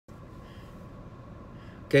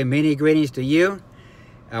Okay, many greetings to you.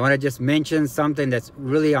 I want to just mention something that's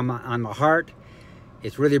really on my heart.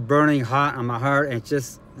 It's really burning hot on my heart, and it's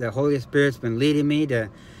just the Holy Spirit's been leading me to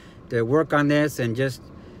work on this and just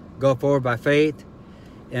go forward by faith.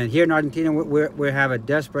 And here in Argentina, we have a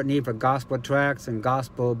desperate need for gospel tracts and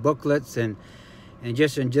gospel booklets and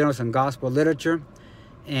just in general some gospel literature.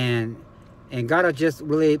 And God has just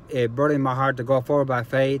really burning my heart to go forward by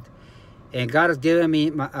faith. And God has given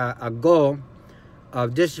me a goal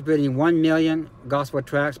of distributing 1 million gospel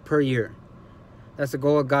tracts per year. That's the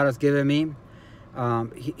goal God has given me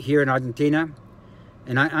here in Argentina.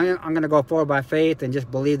 And I'm going to go forward by faith and just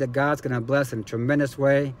believe that God's going to bless in a tremendous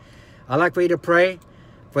way. I'd like for you to pray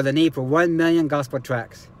for the need for 1 million gospel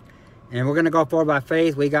tracts. And we're going to go forward by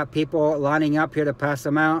faith. We got people lining up here to pass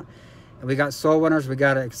them out. And we got soul winners. We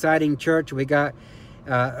got an exciting church. We got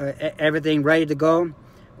everything ready to go.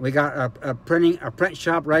 We got a print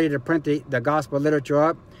shop ready to print the gospel literature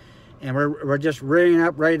up. And we're just rearing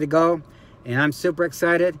up, ready to go. And I'm super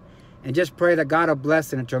excited. And just pray that God will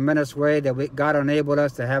bless in a tremendous way, that God enabled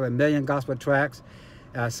us to have 1 million gospel tracts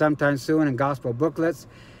sometime soon, and gospel booklets.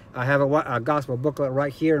 I have a gospel booklet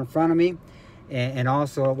right here in front of me, and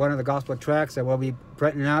also one of the gospel tracts that we'll be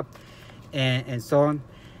printing up, and so on.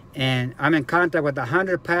 And I'm in contact with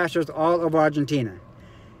 100 pastors all over Argentina.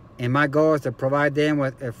 And my goal is to provide them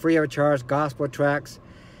with a free of charge gospel tracts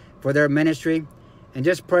for their ministry. And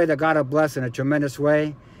just pray that God will bless in a tremendous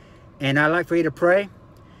way. And I'd like for you to pray.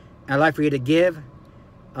 I'd like for you to give.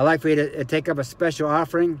 I'd like for you to take up a special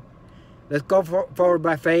offering. Let's go forward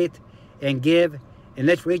by faith and give. And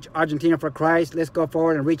let's reach Argentina for Christ. Let's go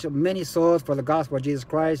forward and reach many souls for the gospel of Jesus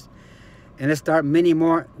Christ. And let's start many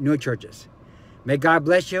more new churches. May God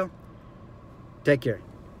bless you. Take care.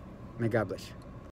 May God bless you.